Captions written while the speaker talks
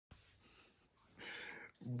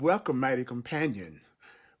Welcome, mighty companion.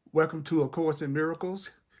 Welcome to A Course in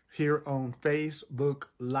Miracles here on Facebook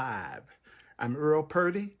Live. I'm Earl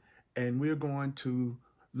Purdy, and we're going to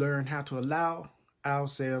learn how to allow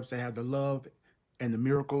ourselves to have the love and the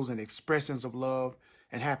miracles and expressions of love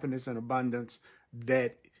and happiness and abundance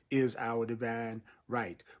that is our divine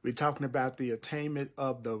right. We're talking about the attainment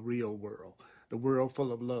of the real world, the world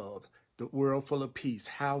full of love, the world full of peace.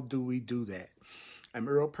 How do we do that? I'm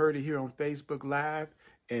Earl Purdy here on Facebook Live,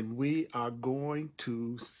 and we are going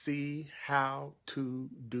to see how to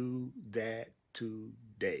do that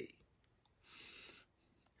today.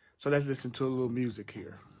 So let's listen to a little music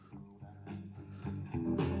here.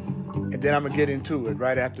 And then I'm gonna get into it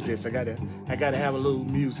right after this. I gotta have a little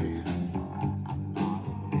music.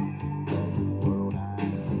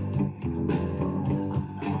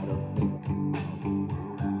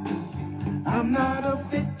 I'm not a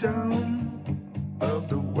victim of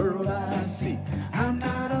the world I see. I'm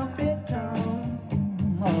not a victim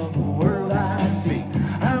of the world I see.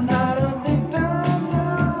 I'm not a victim,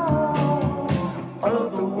 no,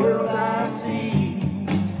 of the world I see.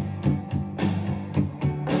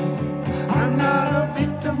 I'm not a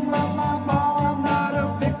victim of my mom. I'm not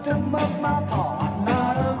a victim of my pa. I'm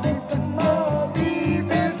not a victim of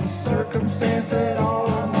events, circumstance at all.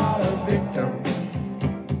 I'm not a victim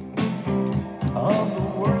of the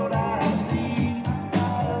world I see. I'm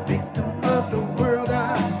not a victim of the world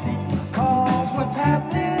I see. Cause what's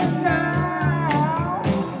happening now,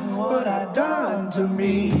 what I done to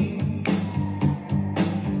me.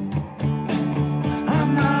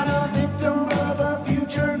 I'm not a victim of the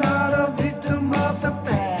future, not a victim of the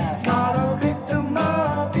past, not a victim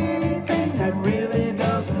of anything that really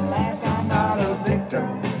doesn't last. I'm not a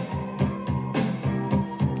victim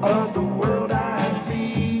of the world I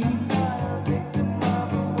see. I'm not a victim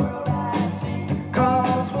of the world I see.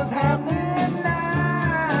 Cause what's happening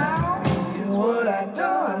now is what I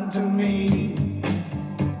done to me.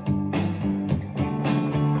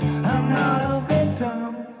 I'm not a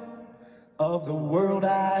victim of the world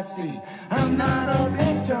I see. I'm not a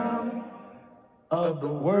victim of the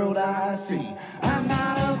world I see. I'm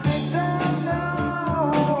not a victim,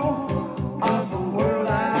 no, of the world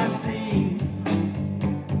I see.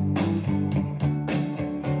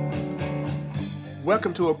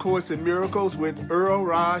 Welcome to A Course in Miracles with Earl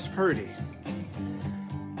Purdy.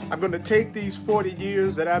 I'm going to take these 40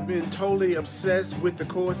 years that I've been totally obsessed with the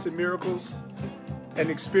Course in Miracles and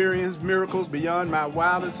experienced miracles beyond my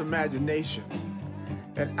wildest imagination.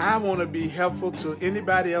 And I want to be helpful to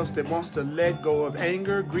anybody else that wants to let go of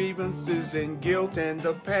anger, grievances, and guilt and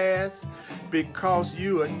the past because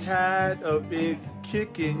you are tired of it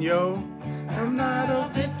kicking yo. I'm not a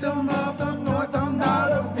victim of the North, I'm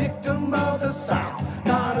not a victim of the South,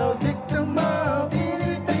 not a victim of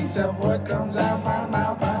anything except what comes out my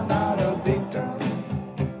mouth. I'm not a victim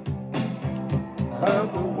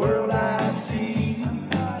of the world I see. I'm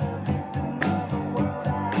not a victim of the world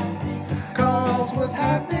I see. Cause what's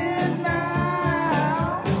happening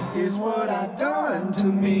now is what I done to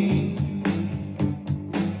me.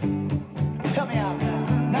 Help me out now.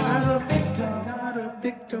 Not a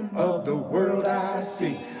victim of the world I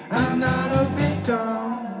see. I'm not a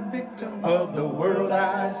victim of the world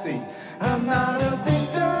I see. I'm not a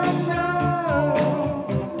victim,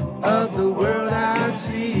 no, of the world I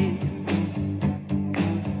see.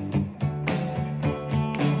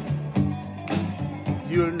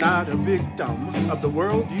 You're not a victim of the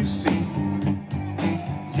world you see.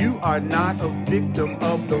 You are not a victim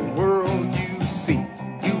of the world you see.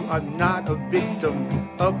 You are not a victim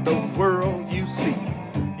of the world you see.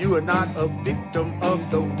 You are not a victim of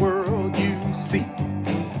the world you see.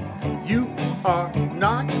 You are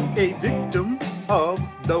not a victim of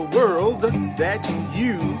the world that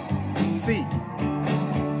you see.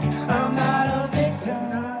 I'm not a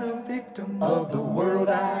victim of the world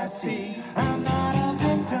I see. I'm not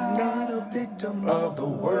a victim of the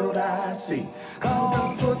world I see.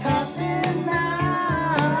 Cause what's happening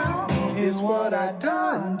now is what I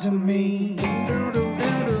done to me.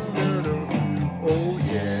 Oh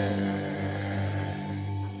yeah.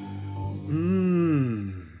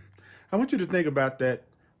 I want you to think about that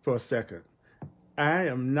for a second. I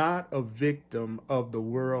am not a victim of the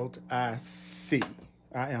world I see.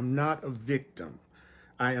 I am not a victim.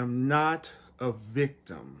 I am not a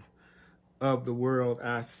victim of the world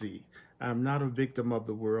I see. I'm not a victim of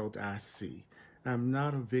the world I see. I'm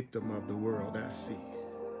not a victim of the world I see.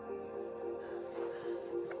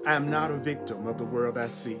 I'm not a victim of the world I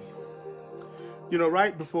see. You know,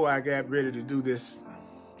 right before I got ready to do this,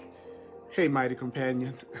 hey, mighty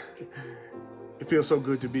companion, it feels so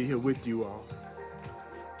good to be here with you all.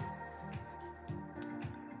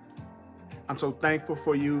 I'm so thankful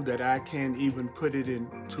for you that I can't even put it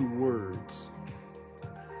into words.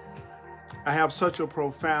 I have such a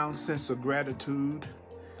profound sense of gratitude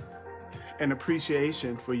and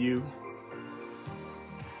appreciation for you,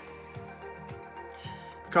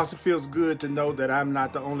 because it feels good to know that I'm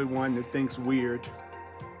not the only one that thinks weird.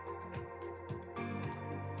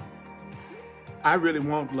 I really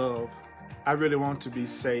want love. I really want to be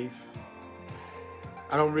safe.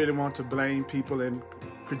 I don't really want to blame people and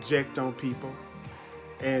project on people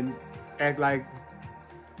and act like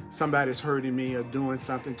somebody's hurting me or doing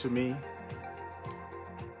something to me.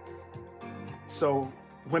 So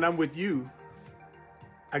when I'm with you,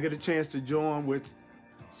 I get a chance to join with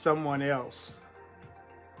someone else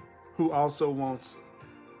who also wants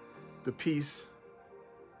the peace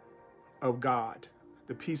of God,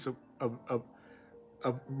 the peace of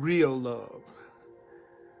real love.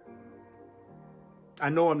 I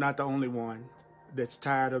know I'm not the only one that's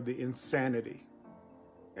tired of the insanity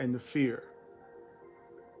and the fear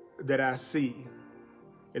that I see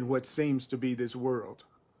in what seems to be this world.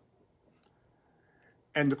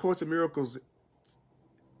 And the Course in Miracles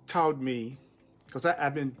taught me, because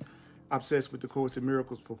I've been obsessed with the Course in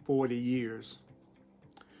Miracles for 40 years.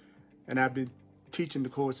 And I've been teaching the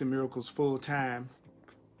Course in Miracles full time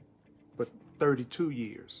for 32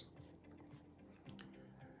 years.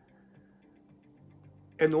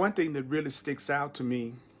 And the one thing that really sticks out to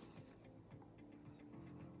me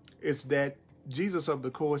is that Jesus of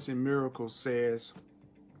the Course in Miracles says,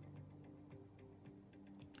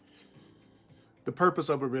 the purpose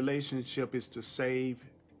of a relationship is to save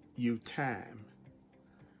you time,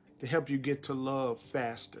 to help you get to love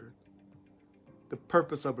faster. The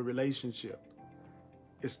purpose of a relationship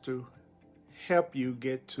is to help you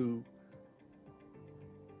get to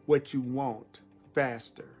what you want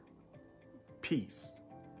faster: peace,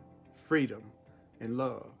 freedom, and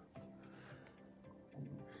love.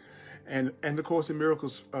 And the Course in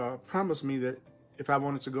Miracles promised me that if I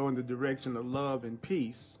wanted to go in the direction of love and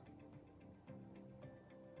peace,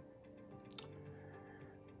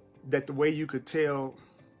 that the way you could tell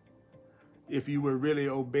if you were really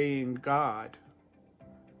obeying God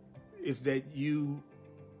is that you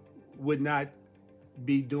would not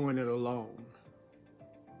be doing it alone.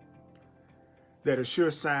 That a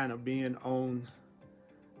sure sign of being on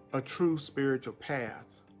a true spiritual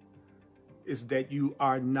path is that you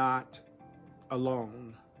are not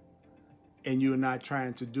alone and you're not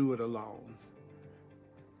trying to do it alone.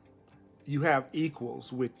 You have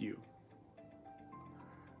equals with you,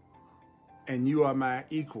 and you are my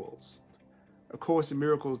equals. A Course in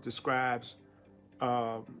Miracles describes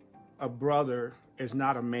a brother as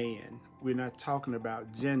not a man. We're not talking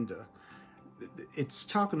about gender. It's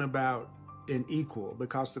talking about an equal,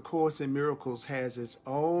 because the Course in Miracles has its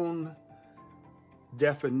own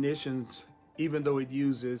definitions, even though it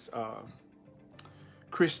uses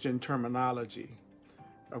Christian terminology.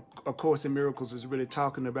 A Course in Miracles is really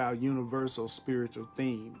talking about universal spiritual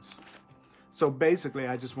themes. So basically,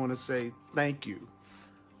 I just want to say thank you.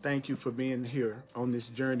 Thank you for being here on this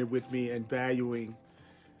journey with me and valuing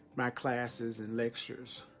my classes and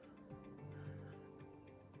lectures.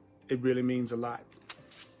 It really means a lot.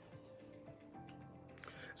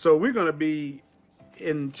 So we're going to be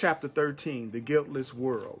in chapter 13, The Guiltless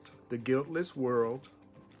World. The Guiltless World.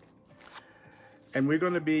 And we're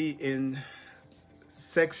going to be in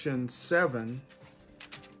section 7,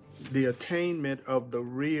 The Attainment of the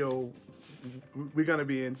Real. We're going to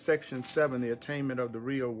be in section 7, The Attainment of the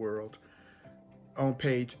Real World, on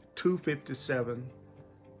page 257.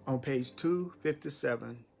 On page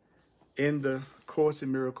 257 in the Course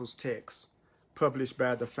in Miracles text, published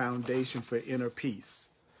by the Foundation for Inner Peace.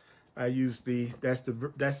 I use that's the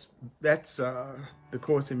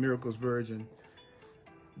Course in Miracles version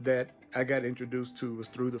that I got introduced to, was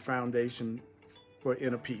through the Foundation for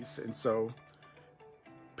Inner Peace. And so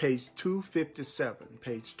page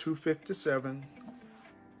 257,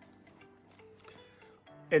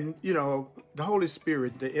 and you know, the Holy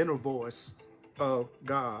Spirit, the inner voice of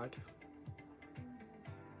God,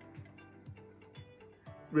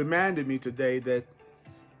 reminded me today that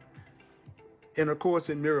in A Course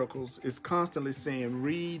in Miracles, it's constantly saying,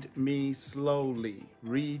 read me slowly,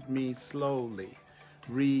 read me slowly,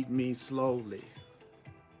 read me slowly.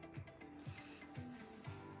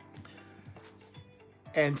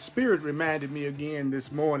 And Spirit reminded me again this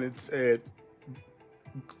morning, said,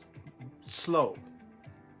 slow,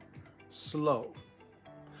 slow.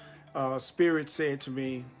 Spirit said to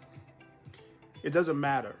me, it doesn't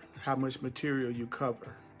matter how much material you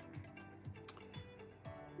cover.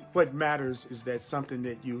 What matters is that something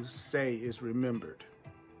that you say is remembered.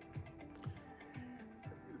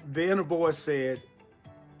 the inner voice said,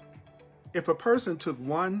 if a person took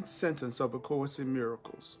one sentence of A Course in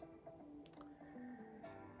Miracles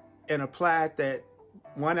and applied that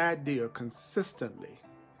one idea consistently,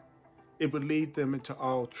 it would lead them into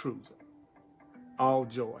all truth, all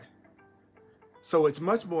joy. So it's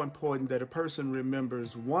much more important that a person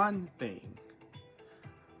remembers one thing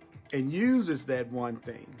and uses that one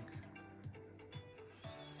thing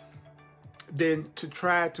than to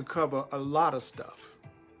try to cover a lot of stuff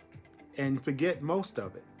and forget most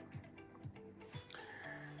of it.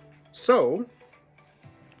 So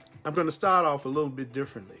I'm going to start off a little bit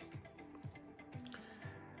differently.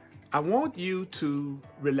 I want you to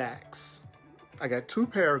relax. I got 2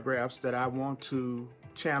 paragraphs that I want to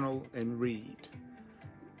channel and read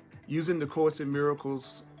using the Course in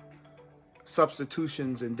Miracles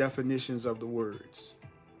substitutions and definitions of the words.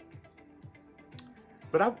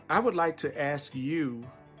 But I would like to ask you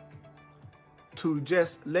to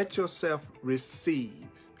just let yourself receive.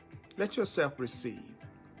 Let yourself receive.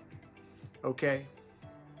 Okay?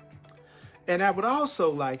 And I would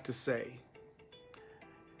also like to say,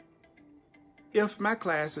 if my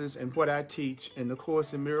classes and what I teach in the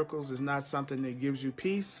Course in Miracles is not something that gives you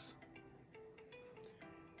peace,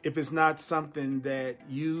 if it's not something that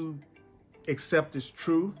you accept as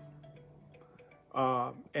true,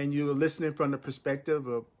 and you're listening from the perspective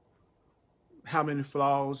of how many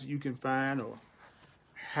flaws you can find or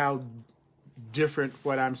how different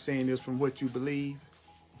what I'm saying is from what you believe,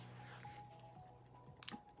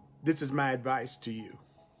 this is my advice to you.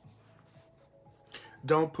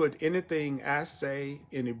 Don't put anything I say,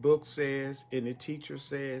 any book says, any teacher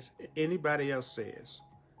says, anybody else says,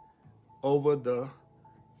 over the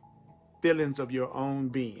feelings of your own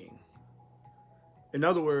being. In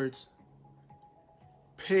other words,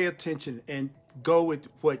 pay attention and go with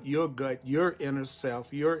what your gut, your inner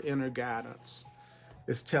self, your inner guidance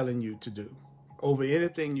is telling you to do over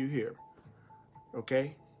anything you hear.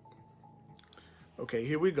 Okay? Okay,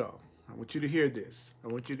 here we go. I want you to hear this. I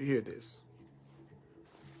want you to hear this.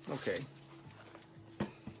 Okay.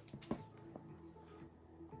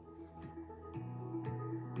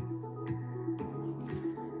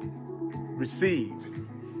 Receive.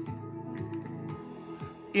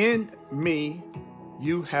 In me,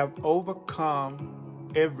 you have overcome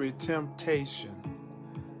every temptation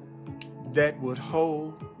that would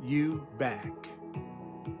hold you back.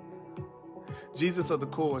 Jesus of the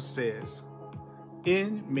Course says,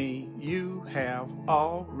 in me, you have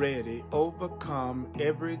already overcome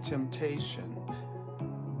every temptation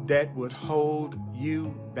that would hold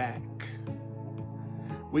you back.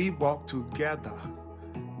 We walk together.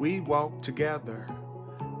 We walk together.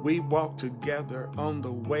 We walk together on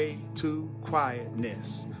the way to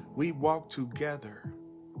quietness. We walk together.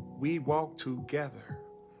 We walk together.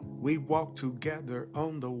 We walk together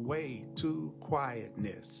on the way to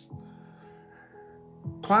quietness.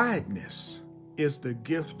 Quietness is the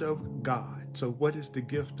gift of God. So what is the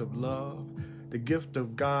gift of love? The gift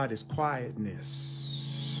of God is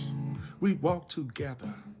quietness. We walk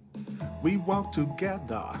together. We walk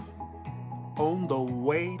together on the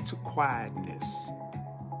way to quietness.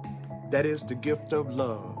 That is the gift of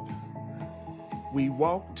love. We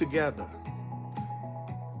walk together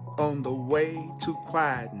on the way to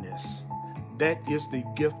quietness. That is the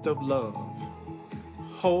gift of love.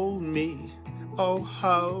 Hold me. Oh,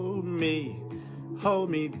 hold me. Hold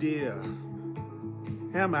me, dear.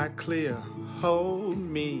 Am I clear? Hold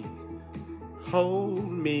me.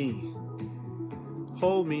 Hold me.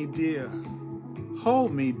 Hold me, dear.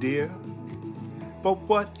 Hold me, dear. But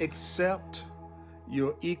what except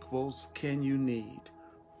your equals can you need?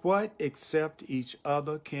 What except each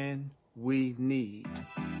other can we need?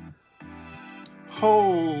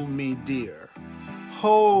 Hold me, dear.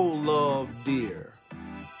 Hold love, dear.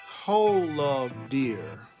 Hold love,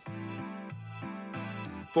 dear.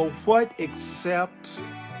 For what except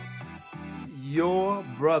your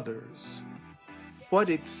brothers, what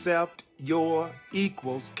except your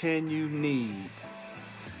equals can you need?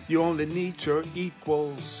 You only need your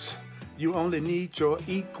equals. You only need your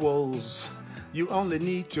equals. You only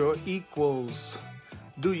need your equals.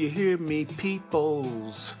 Do you hear me,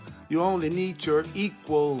 peoples? You only need your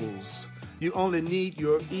equals. You only need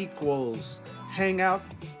your equals. Hang out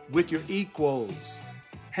with your equals.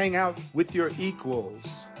 Hang out with your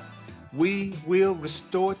equals. We will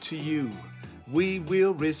restore to you. We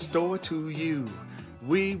will restore to you.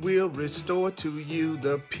 We will restore to you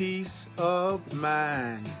the peace of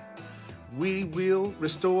mind. We will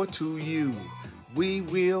restore to you. We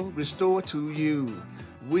will restore to you.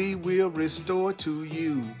 We will restore to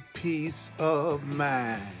you peace of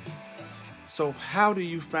mind. So how do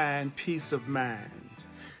you find peace of mind?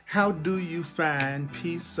 How do you find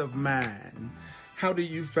peace of mind? How do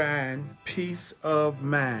you find peace of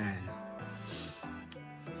mind?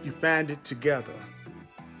 You find it together.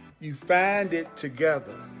 You find it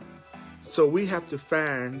together. So we have to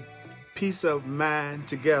find peace of mind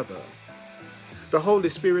together. The Holy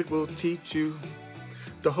Spirit will teach you.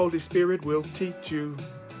 The Holy Spirit will teach you.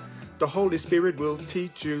 The Holy Spirit will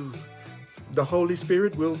teach you. The Holy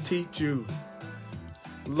Spirit will teach you.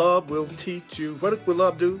 Love will teach you. What will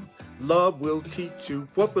love do? Love will teach you.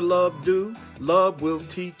 What will love do? Love will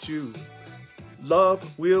teach you.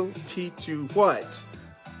 Love will teach you what?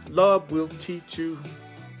 Love will teach you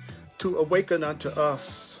to awaken unto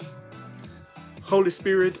us. Holy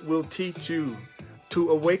Spirit will teach you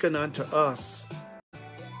to awaken unto us.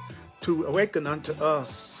 To awaken unto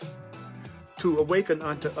us. To awaken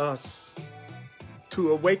unto us.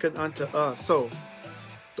 To awaken unto us. So,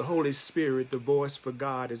 the Holy Spirit, the voice for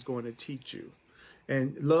God, is going to teach you.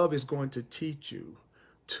 And love is going to teach you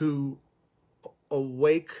to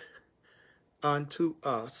awake unto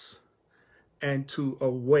us and to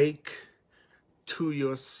awake to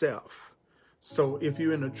yourself. So if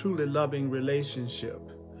you're in a truly loving relationship,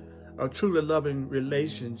 a truly loving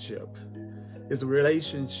relationship is a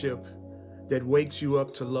relationship that wakes you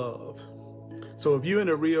up to love. So if you're in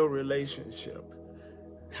a real relationship,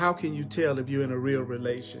 how can you tell if you're in a real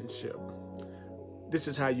relationship? This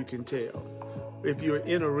is how you can tell. If you're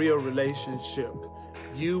in a real relationship,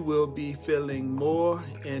 you will be feeling more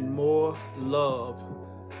and more love.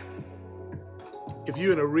 If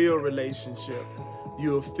you're in a real relationship,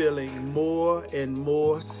 you're feeling more and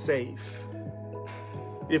more safe.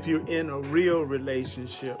 If you're in a real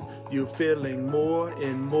relationship, you're feeling more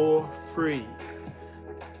and more free.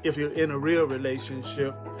 If you're in a real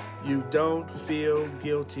relationship, you don't feel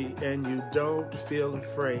guilty and you don't feel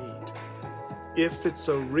afraid. If it's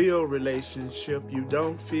a real relationship, you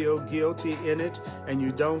don't feel guilty in it and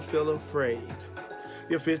you don't feel afraid.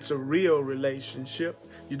 If it's a real relationship,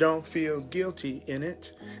 you don't feel guilty in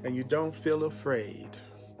it and you don't feel afraid.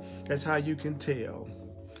 That's how you can tell.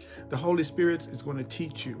 The Holy Spirit is going to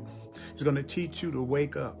teach you. He's going to teach you to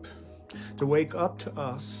wake up to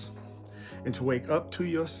us and to wake up to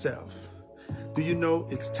yourself. Do you know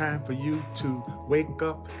it's time for you to wake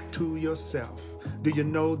up to yourself? Do you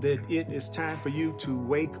know that it is time for you to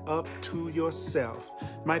wake up to yourself?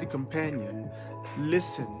 Mighty companion,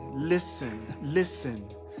 listen, listen, listen,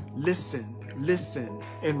 listen, listen,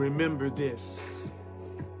 and remember this.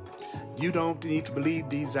 You don't need to believe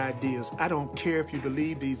these ideas. I don't care if you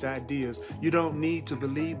believe these ideas. You don't need to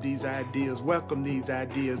believe these ideas. Welcome these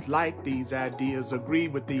ideas, like these ideas, agree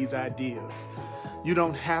with these ideas. You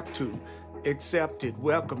don't have to. Accept it,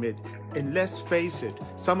 welcome it, and let's face it,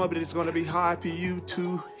 some of it is going to be hard for you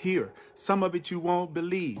to hear. Some of it you won't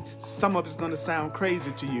believe. Some of it's going to sound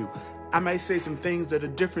crazy to you. I might say some things that are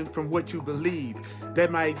different from what you believe.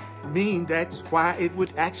 That might mean that's why it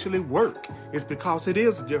would actually work. It's because it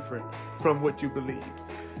is different from what you believe.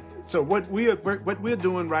 So what we're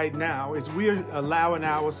doing right now is we're allowing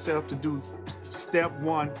ourselves to do step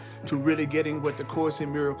one to really getting what the Course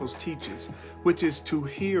in Miracles teaches, which is to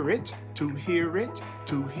hear it, to hear it,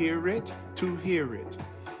 to hear it, to hear it.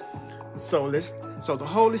 So the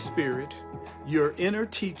Holy Spirit, your inner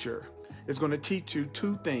teacher, is going to teach you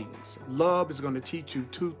two things. Love is going to teach you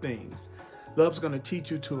two things. Love's going to teach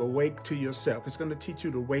you to awake to yourself. It's going to teach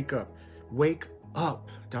you to wake up. Wake up.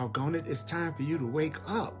 Doggone it. It's time for you to wake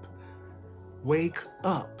up. Wake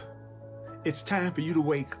up. It's time for you to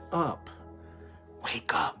wake up.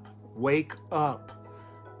 Wake up. Wake up.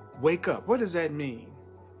 Wake up. What does that mean?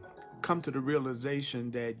 Come to the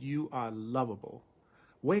realization that you are lovable.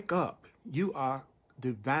 Wake up. You are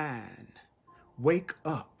divine. Wake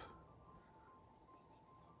up.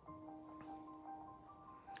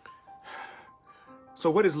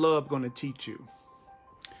 So what is love going to teach you?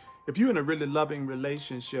 If you're in a really loving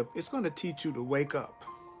relationship, it's going to teach you to wake up.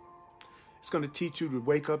 It's going to teach you to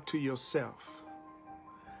wake up to yourself.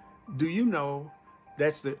 Do you know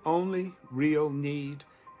that's the only real need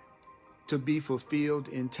to be fulfilled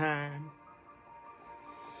in time?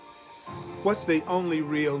 What's the only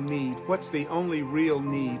real need? What's the only real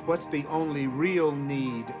need? What's the only real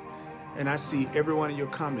need? And I see every one of your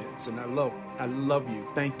comments, and I love you.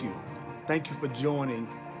 Thank you. Thank you for joining.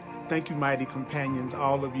 Thank you, mighty companions,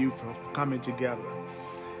 all of you, for coming together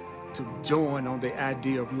to join on the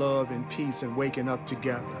idea of love and peace and waking up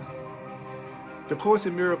together. The Course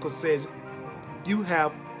in Miracles says you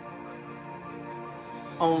have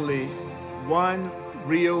only one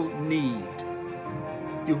real need.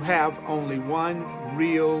 You have only one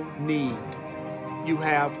real need. You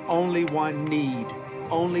have only one need.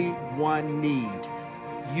 Only one need.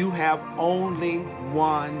 You have only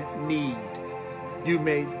one need. You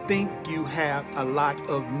may think you have a lot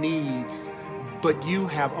of needs, but you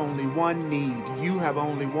have only one need. You have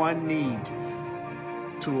only one need: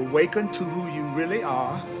 to awaken to who you really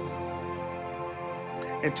are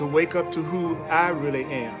and to wake up to who I really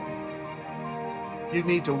am. You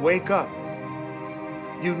need to wake up.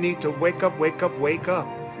 You need to wake up, wake up, wake up,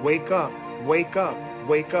 wake up, wake up,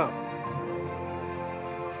 wake up.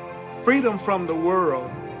 Freedom from the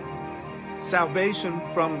world, salvation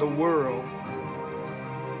from the world,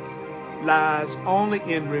 lies only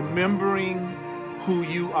in remembering who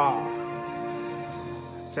you are.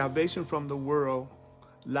 Salvation from the world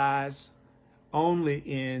lies only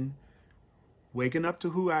in waking up to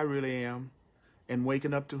who I really am and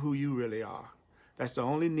waking up to who you really are. That's the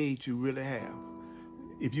only need you really have.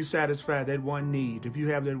 If you satisfy that one need, if you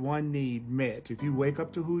have that one need met, if you wake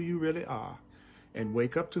up to who you really are and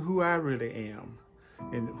wake up to who I really am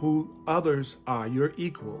and who others are, your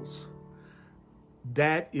equals,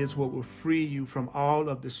 that is what will free you from all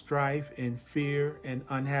of the strife and fear and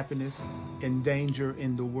unhappiness and danger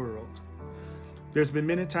in the world. There's been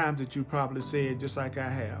many times that you probably said, just like I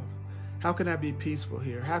have, how can I be peaceful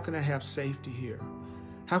here? How can I have safety here?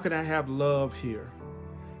 How can I have love here?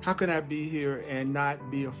 How can I be here and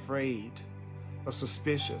not be afraid or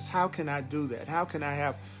suspicious? How can I do that? How can I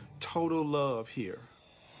have total love here?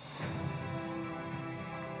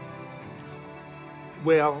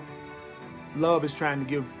 Well, love is trying to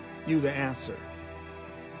give you the answer.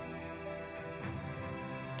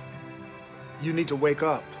 You need to wake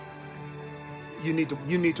up. You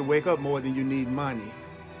need to wake up more than you need money.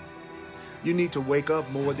 You need to wake up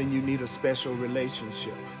more than you need a special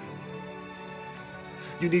relationship.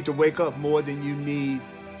 You need to wake up more than you need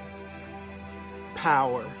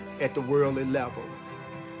power at the worldly level.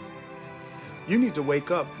 You need to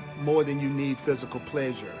wake up more than you need physical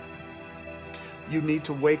pleasure. You need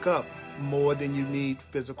to wake up more than you need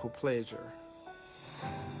physical pleasure.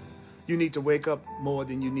 You need to wake up more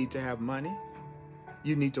than you need to have money.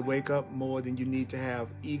 You need to wake up more than you need to have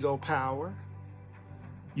ego power.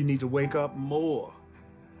 You need to wake up more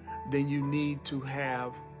than you need to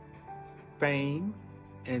have fame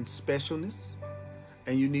and specialness.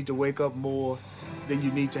 And you need to wake up more than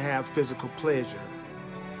you need to have physical pleasure.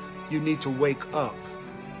 You need to wake up.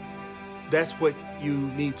 That's what you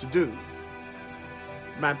need to do.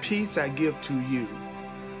 My peace I give to you.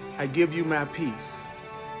 I give you my peace.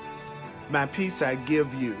 My peace I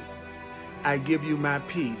give you. I give you my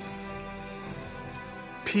peace.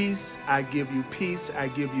 Peace, I give you peace. I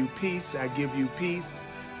give you peace. I give you peace.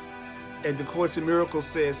 And the Course in Miracles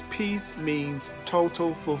says peace means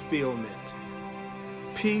total fulfillment.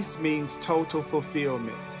 Peace means total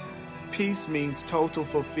fulfillment. Peace means total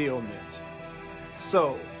fulfillment.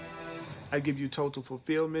 So, I give you total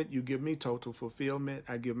fulfillment. You give me total fulfillment.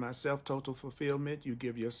 I give myself total fulfillment. You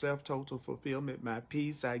give yourself total fulfillment. My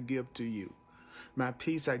peace I give to you. My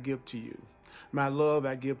peace I give to you. My love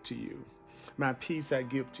I give to you. My peace I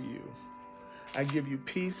give to you. I give you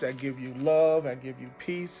peace. I give you love. I give you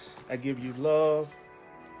peace. I give you love.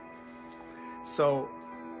 So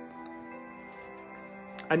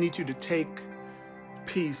I need you to take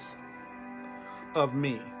peace of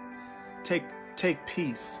me. Take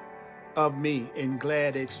peace of me in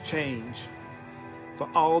glad exchange for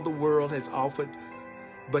all the world has offered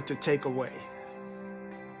but to take away.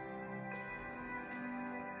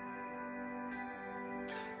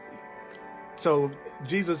 So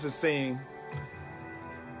Jesus is saying,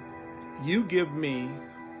 you give me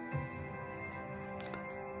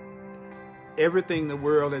everything the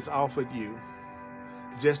world has offered you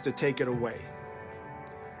just to take it away.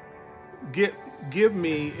 Give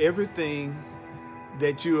me everything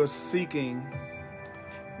that you are seeking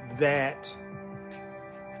that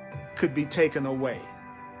could be taken away,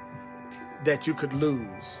 that you could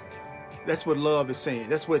lose. That's what love is saying.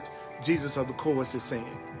 That's what Jesus of the Course is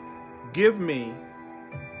saying. Give me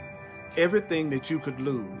everything that you could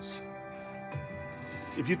lose.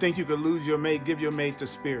 If you think you could lose your mate, give your mate to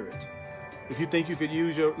spirit. If you think you could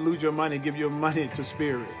lose your money, give your money to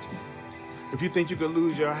spirit. If you think you could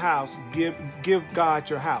lose your house, give God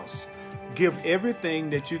your house. Give everything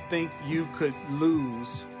that you think you could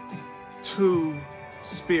lose to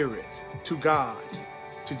spirit, to God,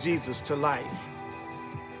 to Jesus, to life.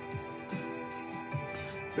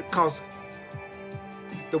 Because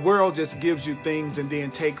the world just gives you things and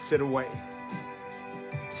then takes it away.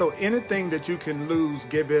 So anything that you can lose,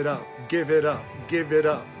 give it up, give it up, give it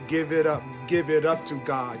up, give it up, give it up to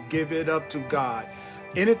God, give it up to God.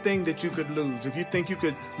 Anything that you could lose. If you think you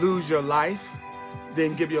could lose your life,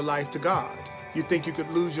 then give your life to God. You think you could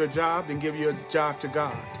lose your job? Then give your job to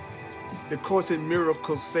God. The Course in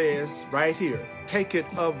Miracles says right here, take it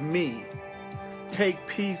of me. Take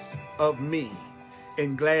peace of me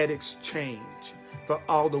in glad exchange for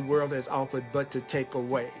all the world has offered but to take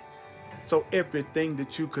away. So everything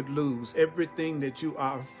that you could lose, everything that you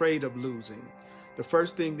are afraid of losing, the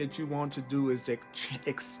first thing that you want to do is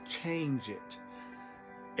exchange it.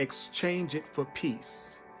 Exchange it for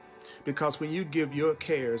peace. Because when you give your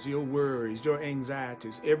cares, your worries, your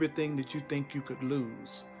anxieties, everything that you think you could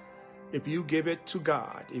lose, if you give it to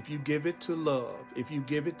God, if you give it to love, if you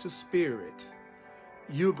give it to spirit,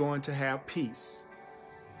 you're going to have peace.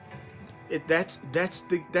 That's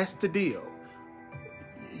the deal.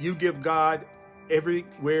 You give God every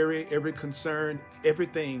worry, every concern,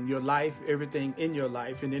 everything, your life, everything in your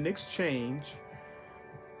life, and in exchange,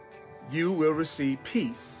 you will receive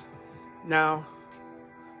peace. Now,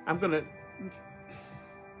 I'm going to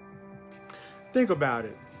think about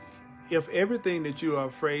it. If everything that you are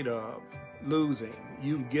afraid of losing,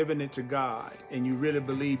 you've given it to God, and you really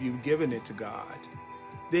believe you've given it to God,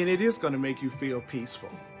 then it is going to make you feel peaceful,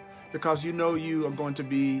 because you know you are going to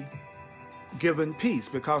be given peace,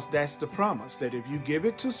 because that's the promise, that if you give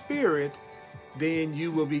it to spirit, then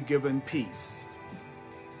you will be given peace.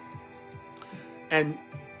 And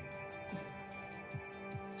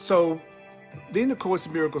so then the Course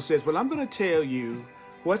in Miracles says, well, I'm going to tell you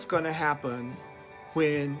what's going to happen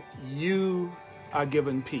when you are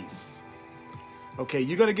given peace. Okay,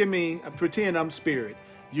 you're going to give me, pretend I'm spirit.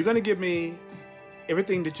 You're going to give me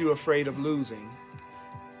everything that you're afraid of losing.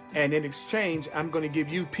 And in exchange, I'm going to give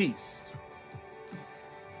you peace.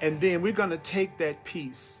 And then we're going to take that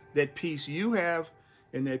peace you have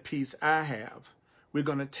and that peace I have. We're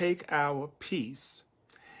going to take our peace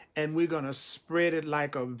and we're going to spread it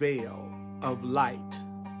like a veil of light.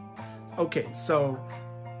 Okay, so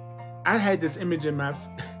I had this image in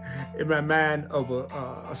my mind of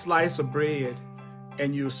a slice of bread,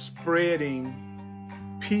 and you're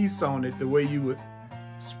spreading peace on it the way you would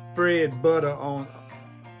spread butter on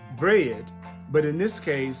bread. But in this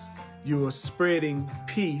case, you are spreading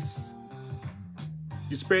peace.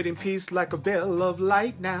 You're spreading peace like a veil of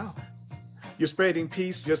light now. You're spreading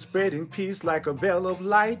peace like a veil of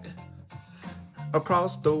light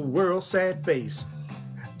across the world's sad face.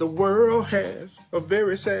 The world has a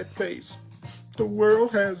very sad face. The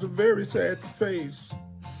world has a very sad face.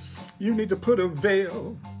 You need to put a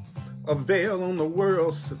veil on the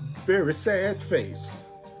world's very sad face.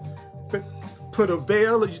 Put a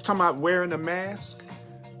veil, you're talking about wearing a mask?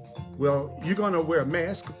 Well, you're gonna wear a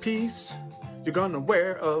mask of peace. You're gonna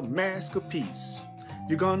wear a mask of peace.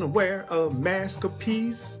 You're gonna wear a mask of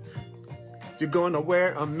peace. You're gonna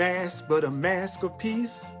wear a mask, but a mask of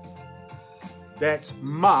peace. That's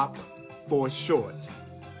MOP for short.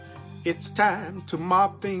 It's time to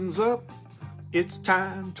mop things up. It's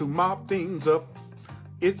time to mop things up.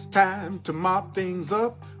 It's time to mop things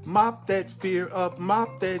up. Mop that fear up,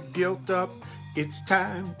 mop that guilt up. It's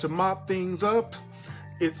time to mop things up.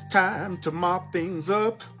 It's time to mop things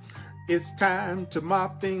up. It's time to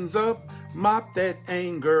mop things up. Mop that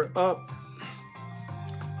anger up.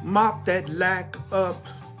 Mop that lack up.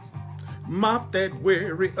 Mop that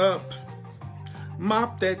worry up.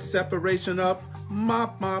 Mop that separation up.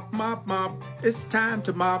 Mop, mop, mop, mop. It's time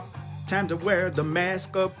to mop. Time to wear the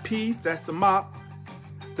mask of peace. That's the mop.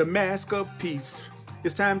 The mask of peace.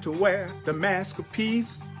 It's time to wear the mask of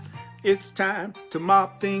peace. It's time to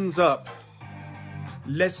mop things up.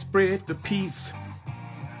 Let's spread the peace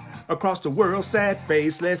across the world's sad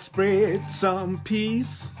face. Let's spread some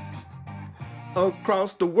peace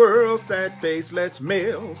across the world's sad face. Let's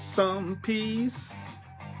mail some peace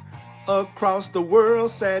across the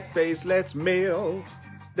world's sad face. Let's mail.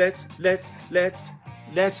 Let's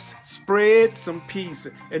spread some peace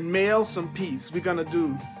and mail some peace. We're gonna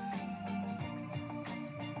do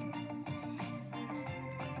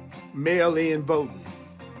mail-in voting.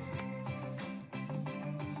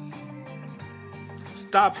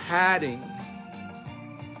 Stop hiding.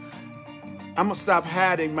 I'm gonna stop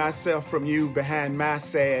hiding myself from you behind my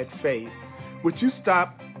sad face. Would you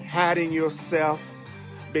stop hiding yourself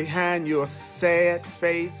behind your sad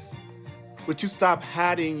face? Would you stop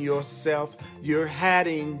hiding yourself? You're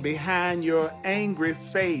hiding behind your angry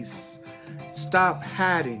face. Stop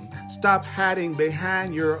hiding. Stop hiding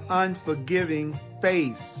behind your unforgiving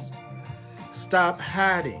face. Stop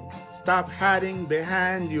hiding. Stop hiding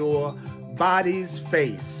behind your body's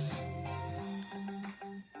face.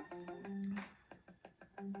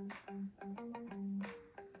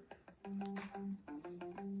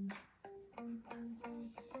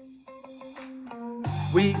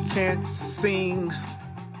 We can't sing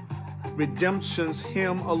redemption's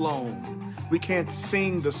hymn alone. We can't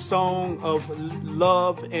sing the song of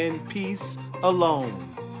love and peace alone.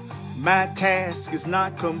 My task is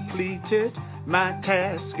not completed. My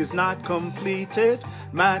task is not completed.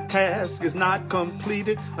 My task is not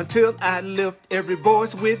completed until I lift every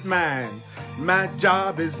voice with mine. My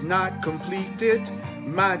job is not completed.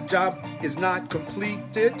 My job is not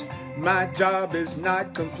completed. My job is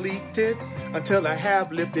not completed until I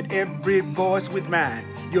have lifted every voice with mine.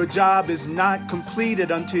 Your job is not completed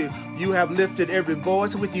until you have lifted every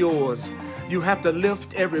voice with yours. You have to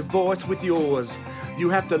lift every voice with yours. You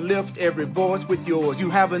have to lift every voice with yours. You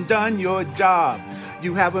haven't done your job.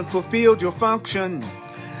 You haven't fulfilled your function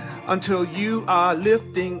until you are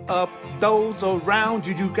lifting up those around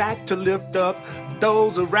you. You got to lift up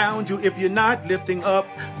those around you. If you're not lifting up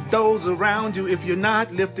those around you, if you're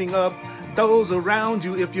not lifting up those around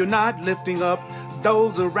you, if you're not lifting up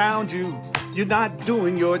those around you, you're not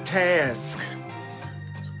doing your task.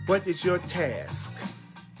 What is your task?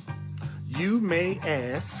 You may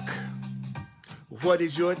ask, what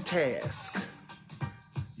is your task?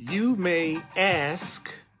 You may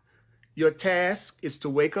ask, your task is to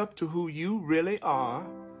wake up to who you really are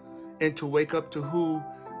and to wake up to who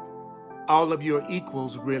all of your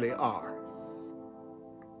equals really are.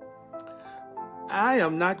 I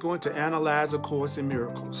am not going to analyze A Course in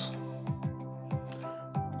Miracles.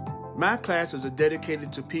 My classes are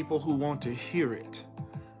dedicated to people who want to hear it.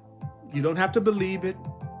 You don't have to believe it.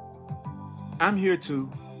 I'm here to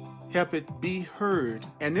help it be heard.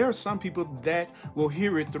 And there are some people that will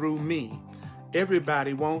hear it through me.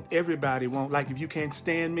 Everybody won't. Like if you can't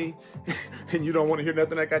stand me and you don't want to hear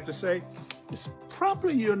nothing I got to say, it's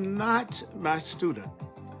probably you're not my student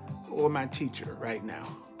or my teacher right now.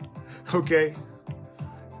 Okay?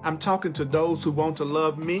 I'm talking to those who want to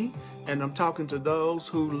love me, and I'm talking to those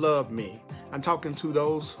who love me. I'm talking to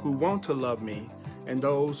those who want to love me and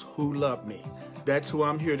those who love me. That's who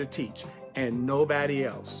I'm here to teach, and nobody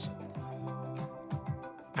else.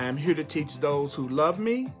 I'm here to teach those who love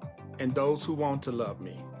me and those who want to love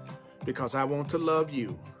me, because I want to love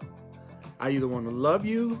you. I either want to love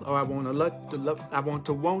you or I want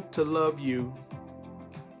to love you.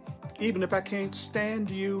 Even if I can't stand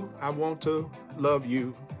you, I want to love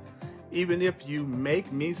you. Even if you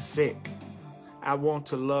make me sick, I want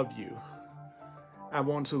to love you. I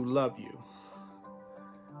want to love you.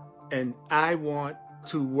 And I want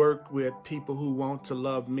to work with people who want to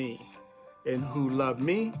love me and who love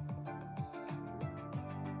me.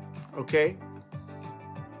 Okay?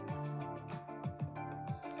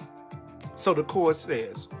 So the Course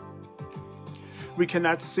says, we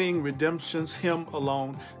cannot sing redemption's hymn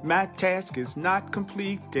alone. My task is not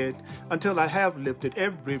completed until I have lifted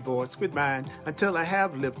every voice with mine. Until I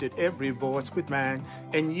have lifted every voice with mine.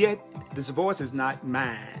 And yet, this voice is not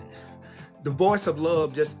mine. The voice of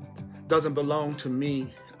love just doesn't belong to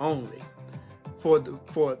me only. For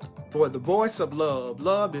the voice of love,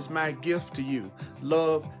 love is my gift to you.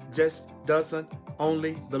 Love just doesn't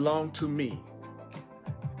only belong to me.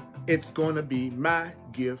 It's going to be my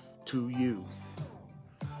gift to you.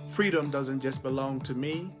 Freedom doesn't just belong to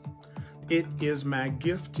me. It is my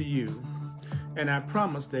gift to you. And I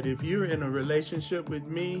promise that if you're in a relationship with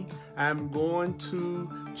me, I'm going to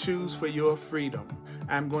choose for your freedom.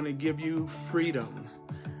 I'm going to give you freedom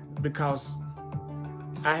because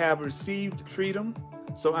I have received freedom,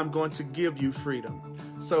 so I'm going to give you freedom.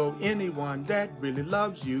 So anyone that really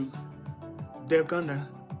loves you, they're going to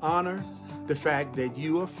honor the fact that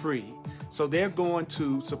you are free. So they're going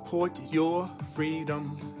to support your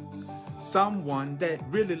freedom. Someone that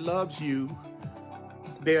really loves you,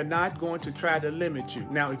 they're not going to try to limit you.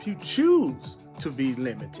 Now, if you choose to be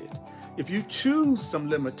limited, if you choose some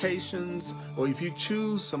limitations, or if you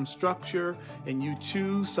choose some structure and you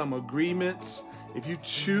choose some agreements, if you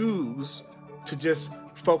choose to just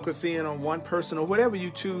focus in on one person or whatever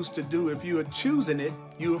you choose to do, if you are choosing it,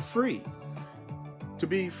 you are free. To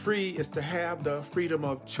be free is to have the freedom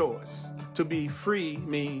of choice. To be free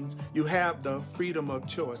means you have the freedom of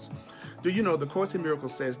choice. Do you know the Course in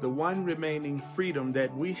Miracles says the one remaining freedom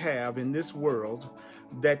that we have in this world,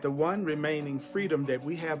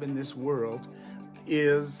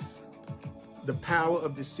 is the power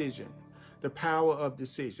of decision. The power of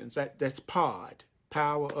decisions. That's pod.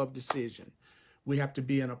 Power of decision. We have to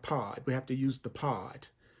be in a pod. We have to use the pod.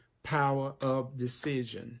 Power of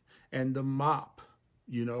decision. And the mop.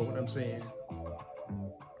 You know what I'm saying?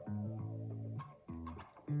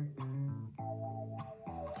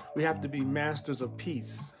 We have to be masters of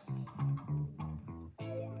peace.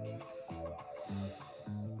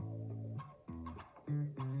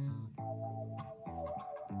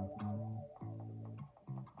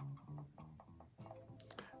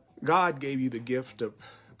 God gave you the gift of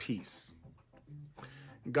peace.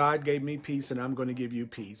 God gave me peace, and I'm going to give you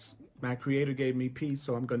peace. My Creator gave me peace,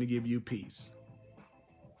 so I'm going to give you peace.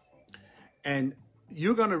 And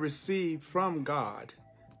you're going to receive from God,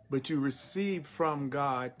 but you receive from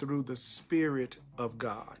God through the Spirit of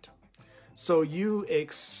God. So you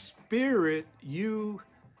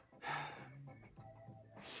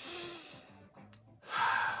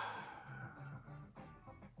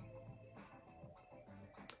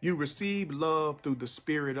you receive love through the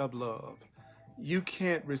Spirit of love. You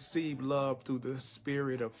can't receive love through the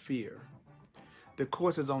spirit of fear. The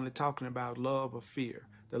Course is only talking about love or fear.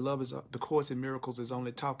 The Course in Miracles is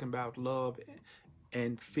only talking about love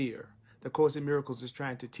and fear. The Course in Miracles is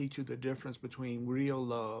trying to teach you the difference between real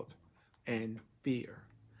love and fear.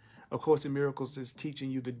 A Course in Miracles is teaching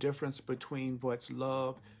you the difference between what's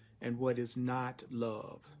love and what is not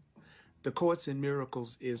love. The Course in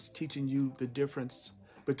Miracles is teaching you the difference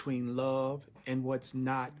between love and what's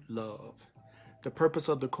not love. The purpose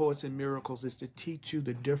of the Course in Miracles is to teach you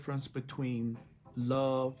the difference between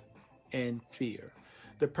love and fear.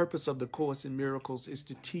 The purpose of the Course in Miracles is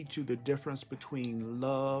to teach you the difference between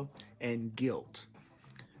love and guilt.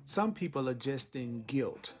 Some people are just in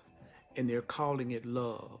guilt and they're calling it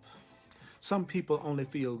love. Some people only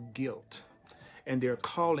feel guilt and they're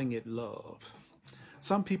calling it love.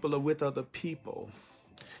 Some people are with other people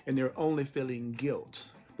and they're only feeling guilt,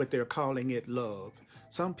 but they're calling it love.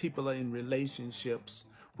 Some people are in relationships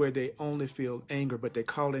where they only feel anger, but they're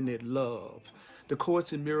calling it love. The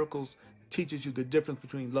Course in Miracles teaches you the difference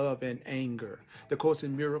between love and anger. The Course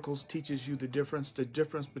in Miracles teaches you the difference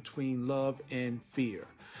between love and fear.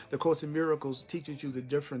 The Course in Miracles teaches you the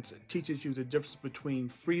difference between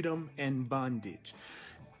freedom and bondage.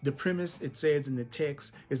 The premise, it says in the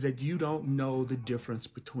text, is that you don't know the difference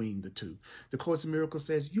between the two. The Course in Miracles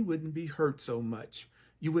says you wouldn't be hurt so much.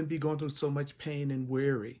 You wouldn't be going through so much pain and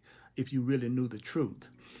worry if you really knew the truth.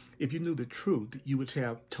 If you knew the truth, you would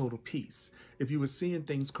have total peace. If you were seeing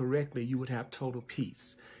things correctly, you would have total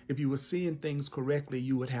peace. If you were seeing things correctly,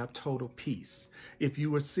 you would have total peace. If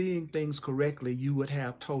you were seeing things correctly, you would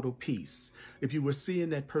have total peace. If you were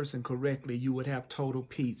seeing that person correctly, you would have total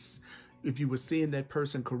peace. If you were seeing that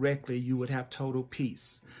person correctly, you would have total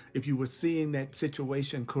peace. If you were seeing that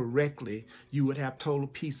situation correctly, you would have total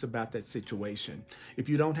peace about that situation. If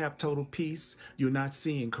you don't have total peace, you're not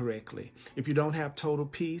seeing correctly. If you don't have total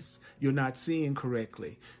peace, you're not seeing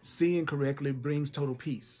correctly. Seeing correctly brings total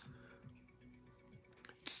peace.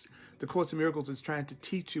 The Course in Miracles is trying to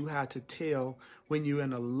teach you how to tell when you're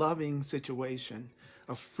in a loving situation,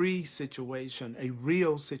 a free situation, a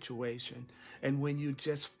real situation, and when you're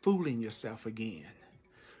just fooling yourself again.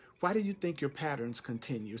 Why do you think your patterns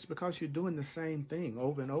continue? It's because you're doing the same thing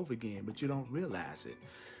over and over again, but you don't realize it.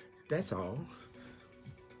 That's all.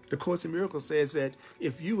 The Course in Miracles says that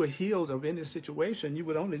if you were healed of any situation, you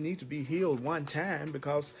would only need to be healed one time,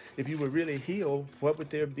 because if you were really healed, what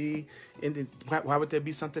would there be why would there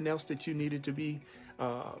be something else that you needed to be,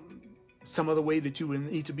 some other way that you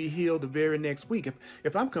would need to be healed the very next week?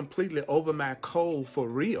 If I'm completely over my cold for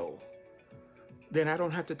real, then I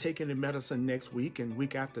don't have to take any medicine next week and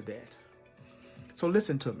week after that. So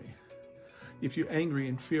listen to me. If you're angry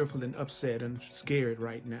and fearful and upset and scared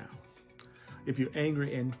right now, if you're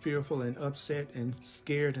angry and fearful and upset and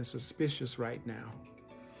scared and suspicious right now,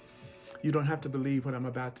 you don't have to believe what I'm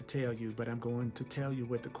about to tell you, but I'm going to tell you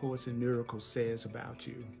what the Course in Miracles says about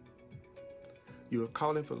you. You're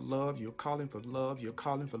calling for love, you're calling for love, you're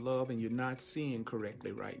calling for love, and you're not seeing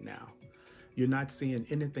correctly right now. You're not seeing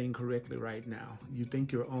anything correctly right now. You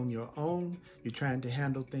think you're on your own. You're trying to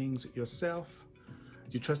handle things yourself.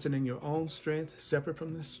 You're trusting in your own strength, separate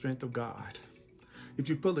from the strength of God. If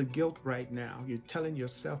you're full of guilt right now, you're telling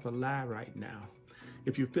yourself a lie right now.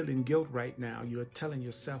 If you're feeling guilt right now, you're telling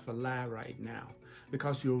yourself a lie right now.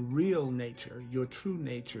 Because your real nature, your true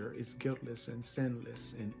nature is guiltless and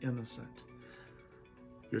sinless and innocent.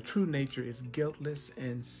 Your true nature is guiltless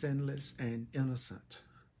and sinless and innocent.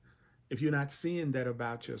 If you're not seeing that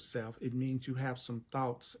about yourself, it means you have some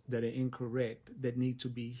thoughts that are incorrect, that need to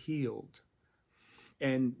be healed.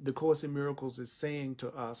 And the Course in Miracles is saying to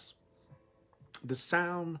us, the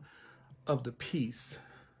sound of the peace,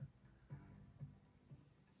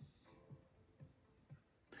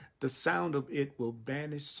 the sound of it will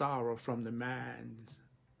banish sorrow from the minds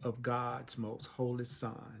of God's most holy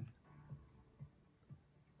Son,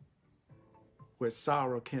 where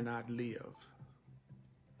sorrow cannot live.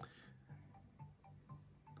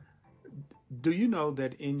 Do you know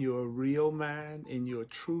that in your real mind, in your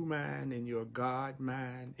true mind, in your God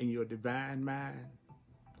mind, in your divine mind,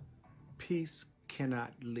 peace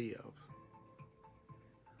cannot live?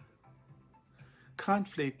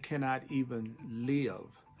 Conflict cannot even live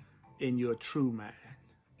in your true mind.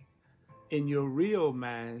 In your real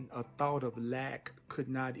mind, a thought of lack could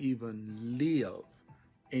not even live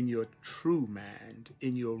in your true mind,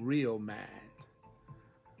 in your real mind.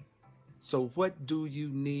 So what do you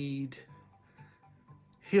need?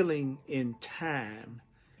 Healing in time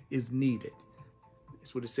is needed.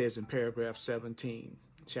 That's what it says in paragraph 17,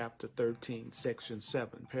 chapter 13, section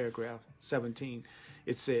 7, paragraph 17.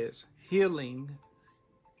 It says, healing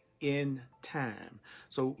in time.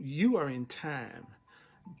 So you are in time.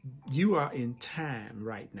 You are in time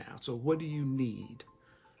right now. So what do you need?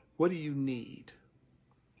 What do you need?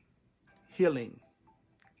 Healing.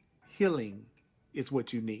 Healing is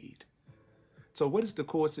what you need. So what is the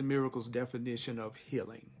Course in Miracles definition of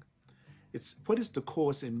healing? It's what is the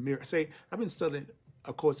Course in Miracles? Say, I've been studying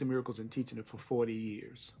A Course in Miracles and teaching it for 40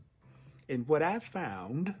 years. And what I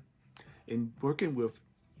found in working with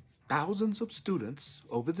thousands of students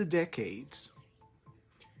over the decades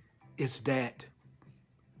is that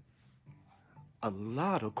a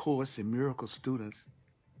lot of Course in Miracles students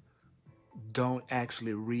don't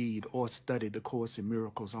actually read or study the Course in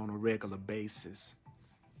Miracles on a regular basis.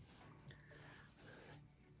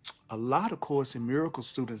 A lot of Course in Miracles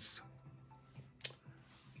students,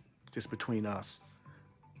 just between us,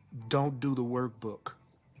 don't do the workbook.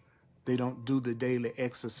 They don't do the daily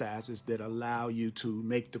exercises that allow you to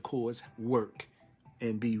make the Course work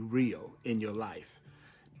and be real in your life.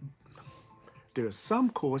 There are some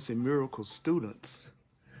Course in Miracles students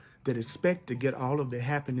that expect to get all of the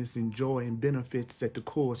happiness and joy and benefits that the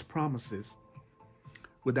Course promises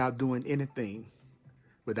without doing anything,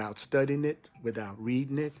 without studying it, without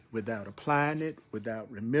reading it, without applying it, without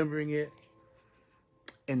remembering it.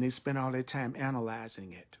 And they spend all their time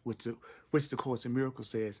analyzing it, which the Course in Miracles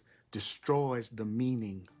says destroys the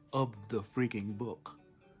meaning of the freaking book.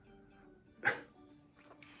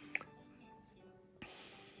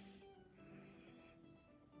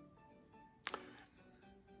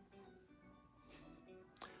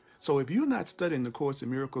 So if you're not studying the Course in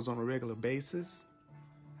Miracles on a regular basis,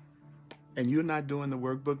 and you're not doing the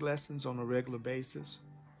workbook lessons on a regular basis,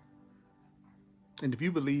 and if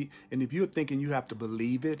you believe, and if you're thinking you have to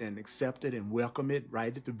believe it and accept it and welcome it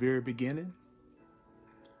right at the very beginning,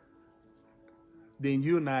 then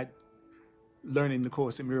you're not learning the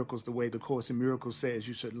Course in Miracles the way the Course in Miracles says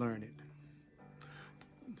you should learn it.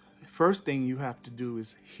 First thing you have to do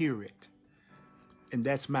is hear it. And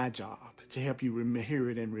that's my job, to help you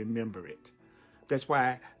hear it and remember it. That's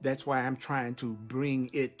why I'm trying to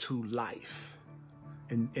bring it to life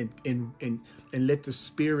and let the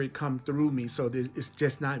Spirit come through me so that it's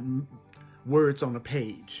just not words on a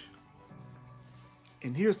page.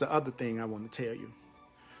 And here's the other thing I want to tell you.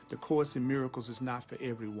 The Course in Miracles is not for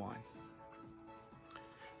everyone.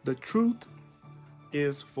 The truth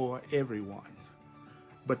is for everyone,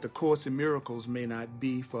 but the Course in Miracles may not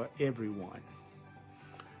be for everyone.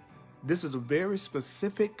 This is a very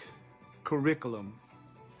specific curriculum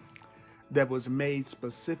that was made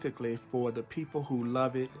specifically for the people who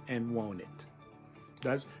love it and want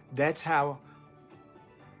it. That's how,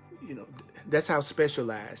 that's how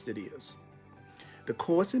specialized it is. The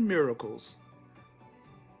Course in Miracles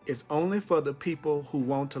is only for the people who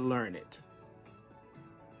want to learn it.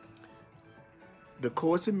 The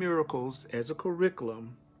Course in Miracles as a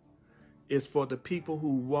curriculum is for the people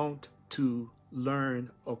who want to learn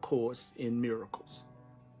a Course in Miracles.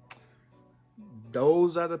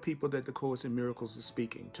 Those are the people that the Course in Miracles is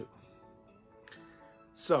speaking to.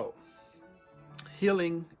 So,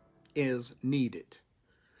 healing is needed.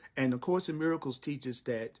 And the Course in Miracles teaches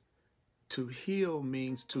that to heal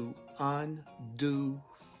means to undo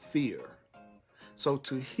fear. So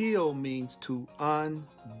to heal means to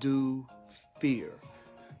undo fear,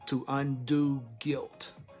 to undo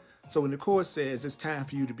guilt. So when the Course says it's time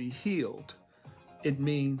for you to be healed, it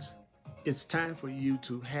means it's time for you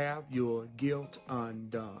to have your guilt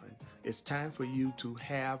undone. It's time for you to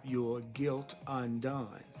have your guilt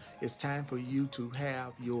undone. It's time for you to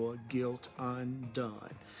have your guilt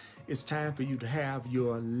undone. It's time for you to have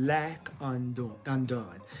your lack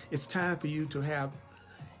undone. It's time for you to have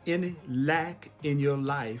any lack in your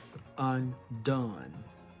life undone.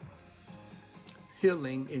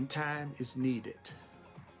 Healing in time is needed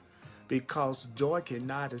because joy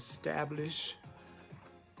cannot establish.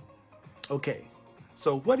 Okay,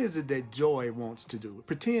 so what is it that joy wants to do?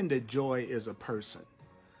 Pretend that joy is a person,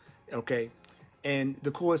 okay? And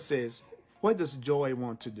the Course says, what does joy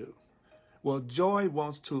want to do? Well, joy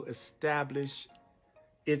wants to establish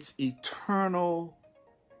its eternal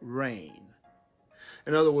reign.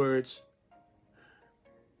 In other words,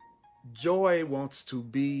 Joy wants to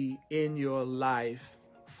be in your life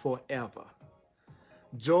forever.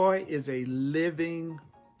 Joy is a living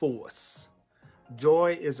force.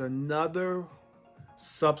 Joy is another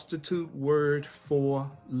substitute word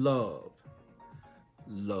for love.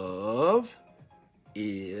 Love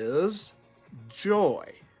is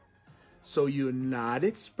joy. So you're not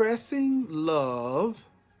expressing love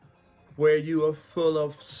where you are full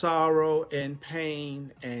of sorrow and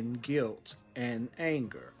pain and guilt and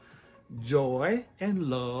anger. Joy and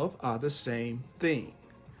love are the same thing.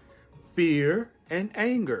 Fear and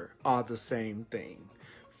anger are the same thing.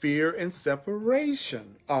 Fear and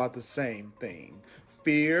separation are the same thing.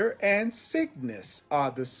 Fear and sickness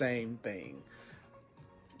are the same thing.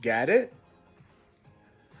 Got it?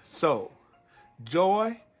 So,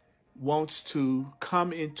 joy wants to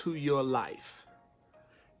come into your life.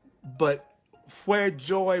 But where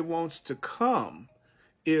joy wants to come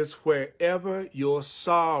is wherever your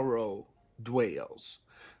sorrow dwells.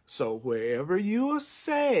 So wherever you are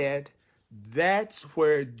sad, that's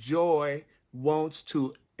where joy wants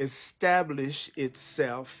to establish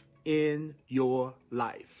itself in your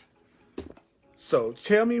life. So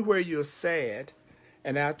tell me where you're sad,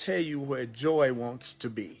 and I'll tell you where joy wants to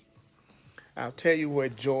be. I'll tell you where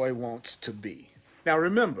joy wants to be. Now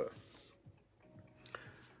remember,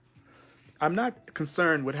 I'm not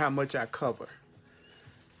concerned with how much I cover.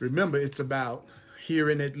 Remember, it's about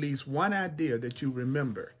hearing at least one idea that you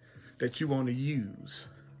remember that you want to use.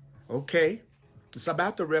 Okay? It's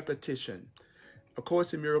about the repetition. A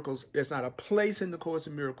Course in Miracles, there's not a place in the Course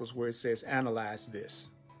in Miracles where it says, analyze this.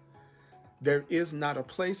 There is not a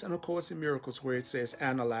place in A Course in Miracles where it says,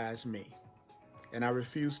 analyze me. And I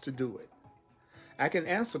refuse to do it. I can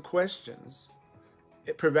answer questions,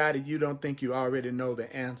 provided you don't think you already know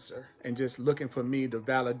the answer and just looking for me to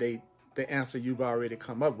validate the answer you've already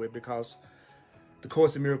come up with, because the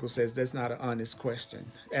Course in Miracles says that's not an honest question.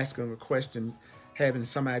 Asking a question, having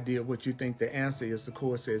some idea of what you think the answer is, the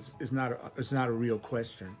Course says it's not a real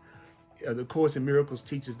question. The Course in Miracles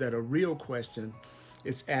teaches that a real question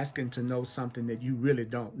is asking to know something that you really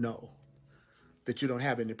don't know, that you don't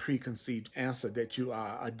have any preconceived answer that you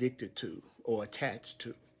are addicted to or attached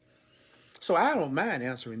to. So I don't mind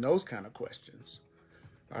answering those kind of questions.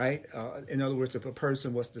 All right. In other words, if a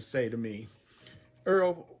person was to say to me,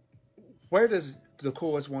 Earl, where does the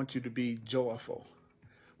Course want you to be joyful?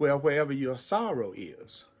 Well, wherever your sorrow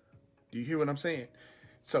is. Do you hear what I'm saying?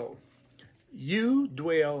 So you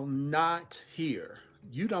dwell not here.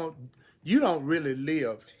 You don't really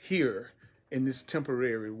live here in this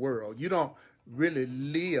temporary world. You don't really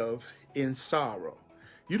live in sorrow.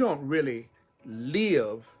 You don't really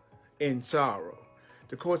live in sorrow.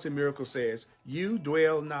 The Course in Miracles says, you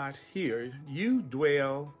dwell not here, you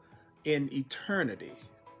dwell in eternity.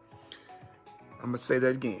 I'm going to say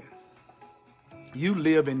that again. You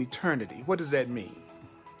live in eternity. What does that mean?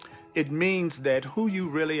 It means that who you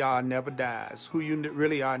really are never dies. Who you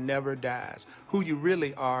really are never dies. Who you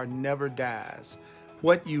really are never dies.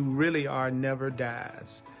 What you really are never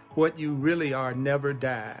dies. What you really are never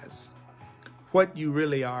dies. What you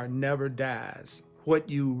really are never dies. What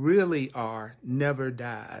you really are never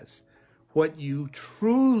dies. What you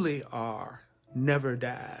truly are never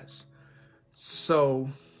dies. So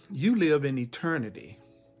you live in eternity.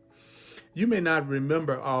 You may not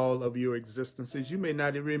remember all of your existences. You may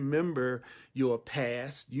not remember your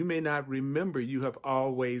past. You may not remember you have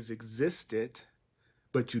always existed,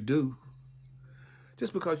 but you do.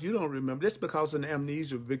 Just because you don't remember, just because an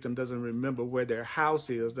amnesia victim doesn't remember where their house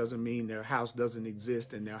is, doesn't mean their house doesn't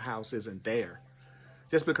exist and their house isn't there.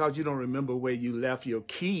 Just because you don't remember where you left your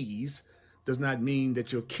keys does not mean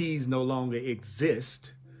that your keys no longer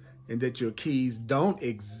exist and that your keys don't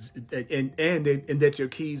exist and that your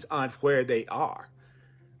keys aren't where they are.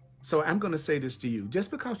 So I'm going to say this to you.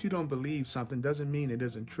 Just because you don't believe something doesn't mean it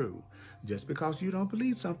isn't true. Just because you don't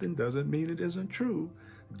believe something doesn't mean it isn't true.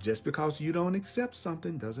 Just because you don't accept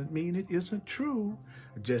something doesn't mean it isn't true.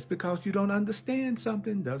 Just because you don't understand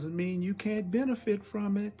something doesn't mean you can't benefit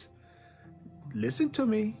from it. Listen to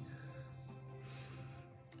me.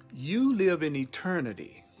 You live in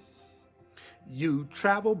eternity. You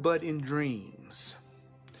travel but in dreams,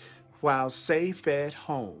 while safe at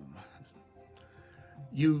home.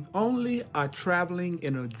 You only are traveling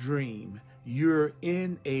in a dream. You're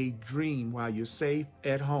in a dream while you're safe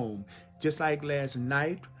at home. Just like last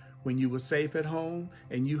night when you were safe at home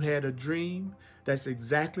and you had a dream, that's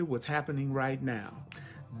exactly what's happening right now.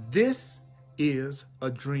 This is a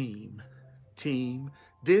dream, team.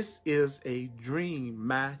 This is a dream,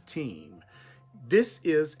 my team. This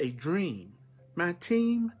is a dream. My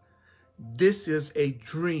team, this is a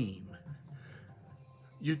dream.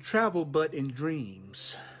 You travel but in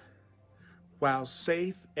dreams, while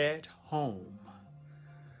safe at home.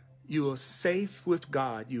 You are safe with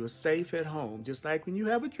God. You are safe at home. Just like when you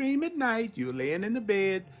have a dream at night, you're laying in the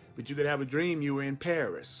bed, but you could have a dream you were in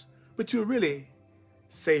Paris, but you're really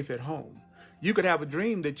safe at home. You could have a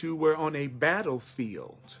dream that you were on a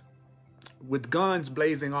battlefield with guns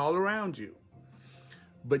blazing all around you,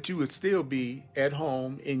 but you would still be at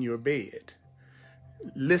home in your bed.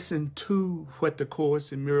 Listen to what the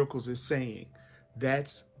Course in Miracles is saying.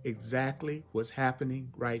 That's exactly what's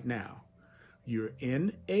happening right now. You're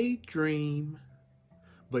in a dream,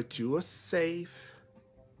 but you are safe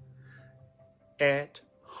at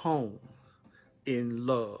home in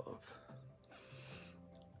love.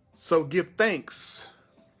 So give thanks.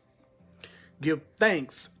 Give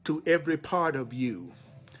thanks to every part of you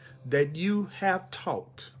that you have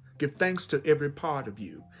taught. Give thanks to every part of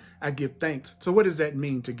you. I give thanks. So what does that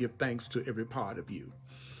mean, to give thanks to every part of you?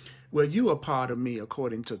 Well, you are part of me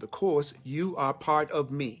according to the Course. You are part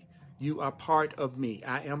of me. You are part of me.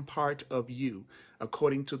 I am part of you.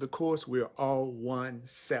 According to the Course, we're all one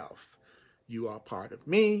self. You are part of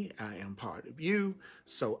me. I am part of you.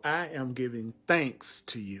 So I am giving thanks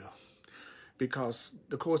to you, because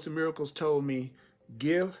the Course in Miracles told me,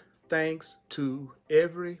 give thanks to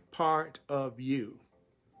every part of you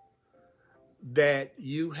that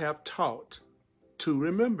you have taught to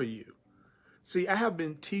remember you. See, I have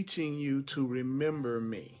been teaching you to remember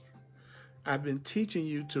me. I've been teaching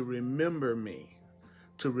you to remember me,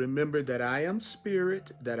 to remember that I am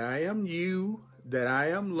spirit, that I am you, that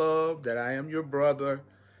I am love, that I am your brother.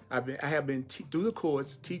 I have been through the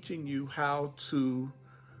Course teaching you how to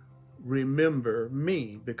remember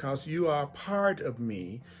me, because you are part of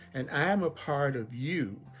me and I am a part of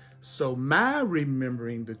you. So my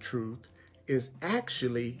remembering the truth is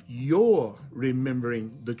actually your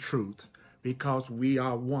remembering the truth, because we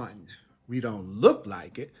are one. We don't look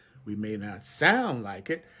like it, we may not sound like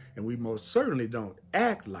it, and we most certainly don't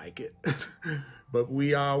act like it, but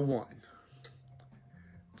we are one.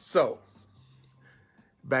 So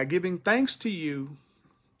by giving thanks to you,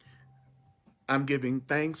 I'm giving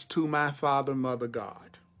thanks to my Father, Mother,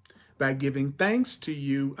 God. By giving thanks to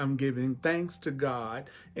you, I'm giving thanks to God.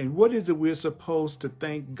 And what is it we're supposed to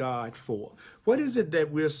thank God for? What is it that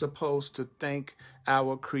we're supposed to thank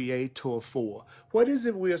our Creator for? What is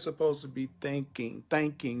it we're supposed to be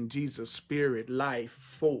thanking Jesus, Spirit, Life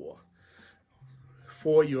for?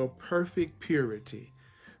 For your perfect purity.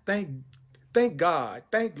 Thank God,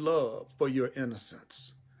 thank love for your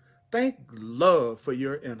innocence. Thank love for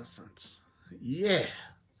your innocence. Yeah,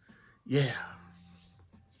 yeah.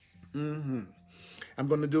 I'm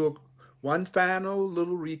going to do one final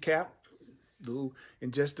little recap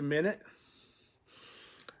in just a minute.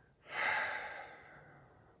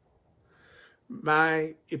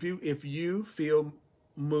 If you feel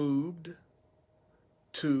moved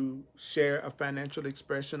to share a financial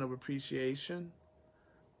expression of appreciation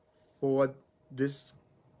for this,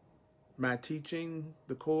 my teaching,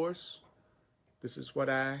 the Course, this is what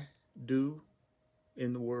I do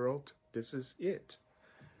in the world. This is it.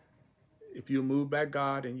 If you're moved by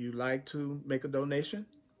God and you like to make a donation,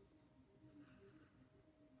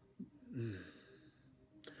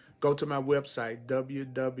 go to my website,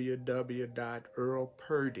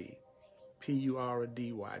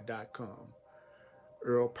 www.earlpurdy.com.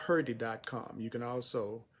 earlpurdy.com. You can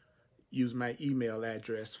also use my email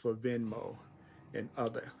address for Venmo and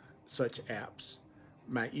other such apps.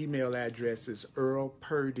 My email address is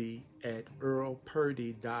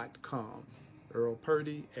earlpurdy@earlpurdy.com.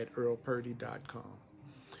 earlpurdy@earlpurdy.com.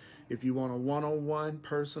 If you want a one-on-one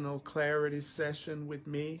personal clarity session with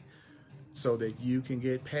me, so that you can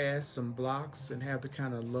get past some blocks and have the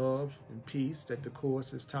kind of love and peace that the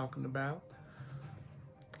Course is talking about,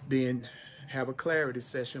 then have a clarity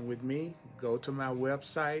session with me. Go to my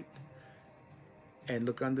website and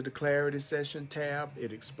look under the clarity session tab.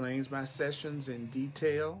 It explains my sessions in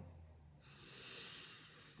detail.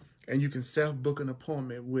 And you can self-book an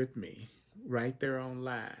appointment with me right there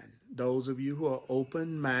online. Those of you who are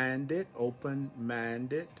open-minded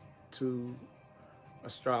to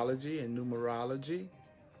astrology and numerology.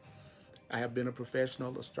 I have been a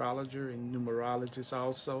professional astrologer and numerologist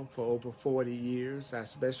also for over 40 years. I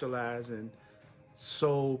specialize in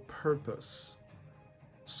soul purpose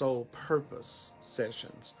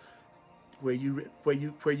sessions where you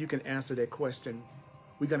can answer that question.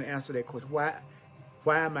 We're going to answer that question. Why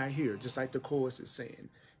am I here? Just like the Course is saying,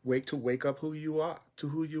 wake up who you are, to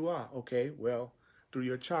who you are. Okay, well, through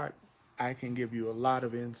your chart, I can give you a lot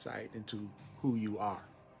of insight into who you are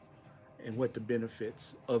and what the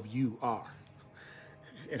benefits of you are.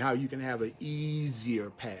 and how you can have an easier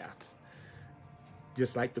path.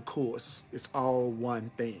 Just like the course, it's all one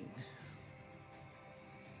thing.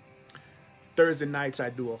 Thursday nights, I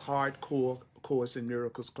do a hardcore Course in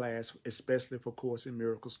Miracles class, especially for Course in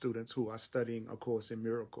Miracles students who are studying A Course in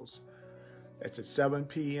Miracles. That's at 7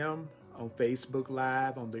 p.m. on Facebook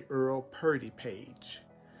Live on the Earl Purdy page,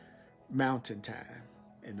 Mountain Time.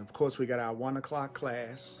 And of course, we got our 1 o'clock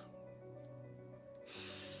class,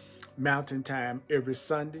 Mountain Time, every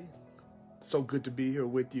Sunday. So good to be here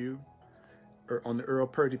with you on the Earl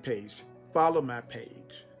Purdy page. Follow my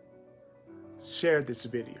page. Share this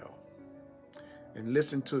video. And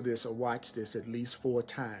listen to this or watch this at least 4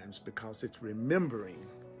 times, because it's remembering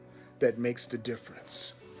that makes the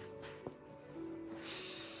difference.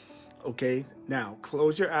 Okay, now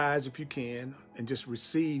close your eyes if you can and just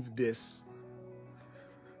receive this.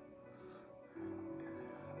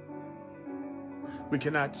 We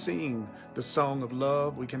cannot sing the song of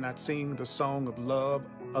love. We cannot sing the song of love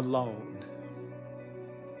alone.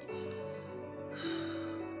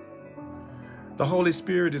 The Holy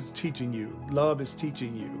Spirit is teaching you. Love is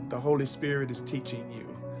teaching you. The Holy Spirit is teaching you.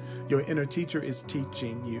 Your inner teacher is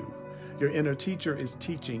teaching you. Your inner teacher is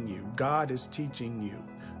teaching you. God is teaching you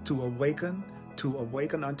to awaken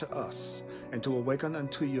unto us, and to awaken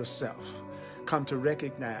unto yourself. Come to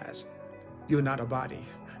recognize you're not a body.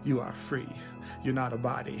 You are free. You're not a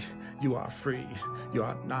body. You are free. You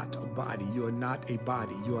are not a body. You are not a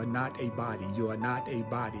body. You are not a body. You are not a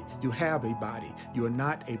body. You have a body. You are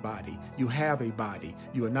not a body. You have a body.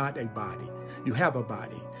 You are not a body. You have a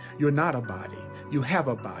body. You're not a body. You have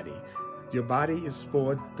a body. Your body is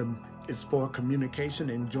for communication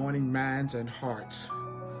and joining minds and hearts.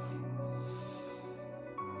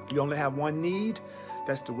 You only have one need.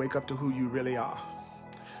 That's to wake up to who you really are.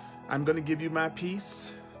 I'm going to give you my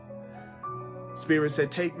peace. Spirit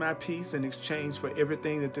said, take my peace in exchange for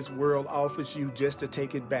everything that this world offers you, just to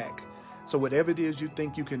take it back. So whatever it is you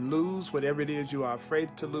think you can lose, whatever it is you are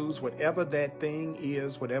afraid to lose, whatever that thing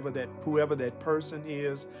is, whoever that person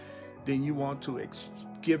is, then you want to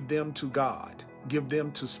give them to God, give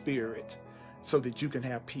them to Spirit, so that you can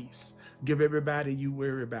have peace. Give everybody you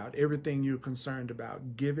worry about, everything you're concerned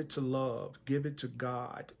about, give it to love, give it to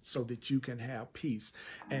God, so that you can have peace.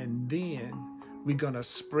 And then we're gonna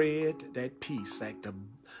spread that peace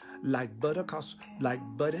like butter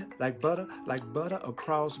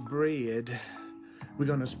across bread. We're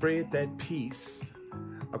gonna spread that peace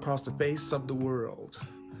across the face of the world.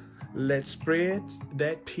 Let's spread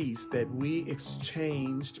that peace that we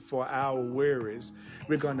exchanged for our worries.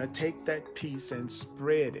 We're gonna take that peace and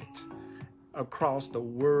spread it across the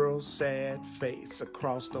world's sad face,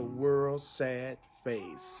 across the world's sad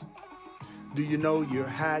face. Do you know you're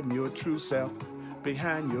hiding your true self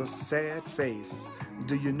behind your sad face?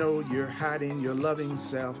 Do you know you're hiding your loving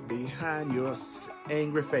self behind your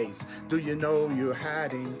angry face? Do you know you're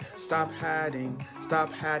hiding? Stop hiding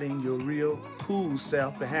your real cool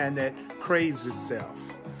self behind that crazy self.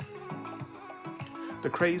 The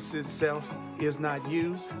crazy self is not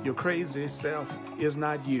you. Your crazy self is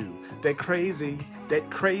not you. That crazy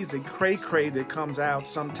cray that comes out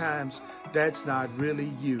sometimes, that's not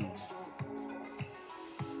really you.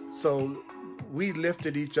 So we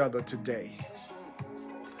lifted each other today.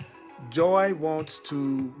 Joy wants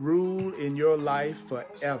to rule in your life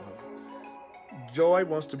forever. Joy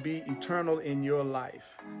wants to be eternal in your life.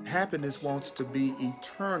 Happiness wants to be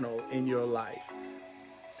eternal in your life.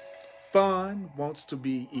 Fun wants to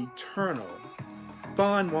be eternal.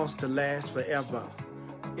 Fun wants to last forever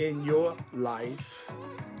in your life.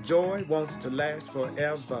 Joy wants to last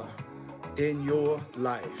forever in your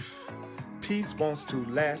life. Peace wants to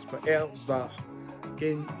last forever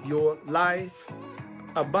in your life.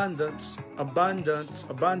 Abundance, abundance,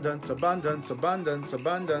 abundance, abundance, abundance,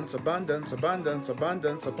 abundance, abundance, abundance,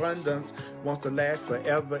 abundance, abundance wants to last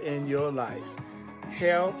forever in your life.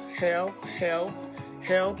 Health, health, health,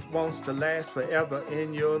 health wants to last forever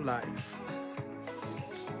in your life.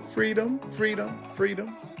 Freedom, freedom,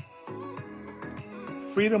 freedom.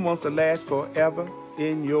 Freedom wants to last forever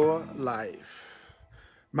in your life.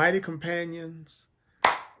 Mighty companions,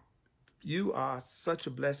 you are such a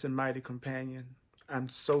blessing, mighty companion. I'm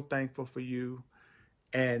so thankful for you,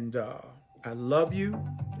 and I love you,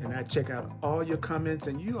 and I check out all your comments,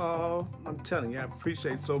 and you all, I'm telling you, I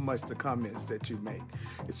appreciate so much the comments that you make.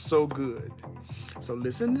 It's so good. So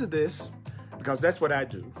listen to this, because that's what I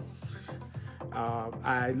do.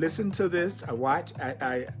 I listen to this, I watch,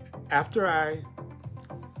 after I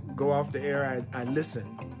go off the air, I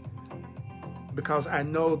listen, because I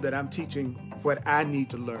know that I'm teaching what I need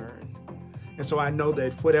to learn. And so I know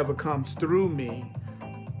that whatever comes through me,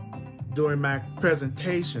 during my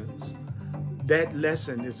presentations, that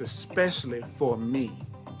lesson is especially for me.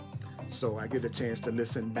 So I get a chance to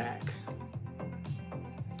listen back.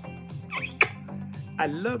 I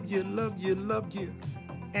love you, love you, love you.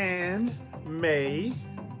 And may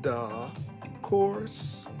the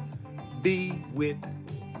course be with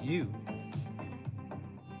you.